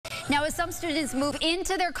Now, as some students move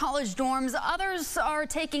into their college dorms, others are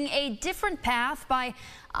taking a different path by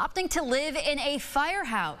opting to live in a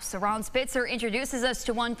firehouse. Ron Spitzer introduces us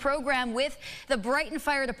to one program with the Brighton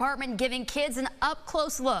Fire Department, giving kids an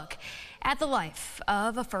up-close look at the life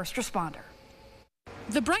of a first responder.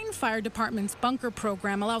 The Brighton Fire Department's bunker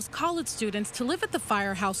program allows college students to live at the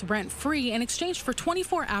firehouse rent-free in exchange for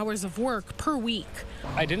 24 hours of work per week.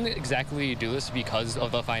 I didn't exactly do this because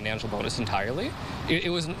of the financial bonus entirely.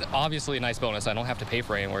 It was obviously a nice bonus. I don't have to pay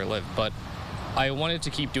for anywhere to live, but I wanted to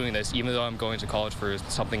keep doing this even though I'm going to college for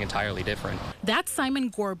something entirely different. That's Simon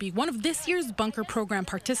Gorby, one of this year's bunker program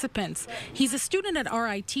participants. He's a student at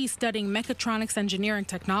RIT studying mechatronics engineering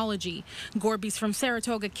technology. Gorby's from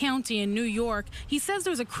Saratoga County in New York. He says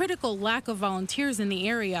there's a critical lack of volunteers in the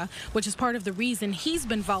area, which is part of the reason he's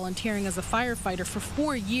been volunteering as a firefighter for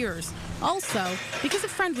 4 years. Also, because a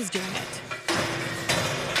friend was doing it.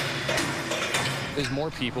 There's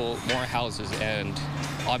more people, more houses, and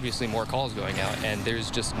obviously more calls going out, and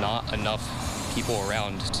there's just not enough people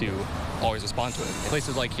around to always respond to it. In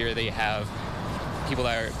places like here, they have people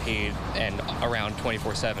that are paid and around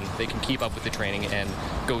 24/7. They can keep up with the training and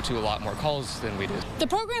go to a lot more calls than we do. The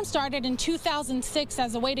program started in 2006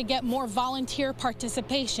 as a way to get more volunteer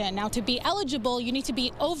participation. Now, to be eligible, you need to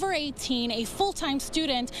be over 18, a full-time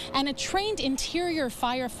student, and a trained interior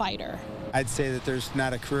firefighter. I'd say that there's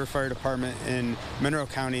not a career fire department in Monroe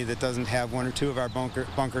County that doesn't have one or two of our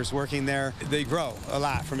bunkers working there. They grow a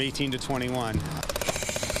lot from 18 to 21.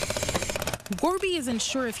 Gorby isn't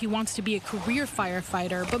sure if he wants to be a career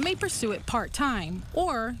firefighter, but may pursue it part-time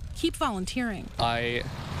or keep volunteering. I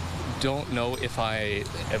don't know if I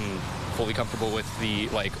am fully comfortable with the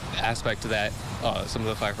aspect that some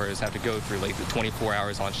of the firefighters have to go through, like the 24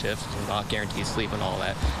 hours on shift, not guaranteed sleep and all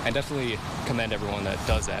that. I definitely commend everyone that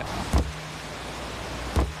does that.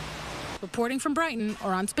 Reporting from Brighton,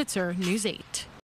 Ron Spitzer, News 8.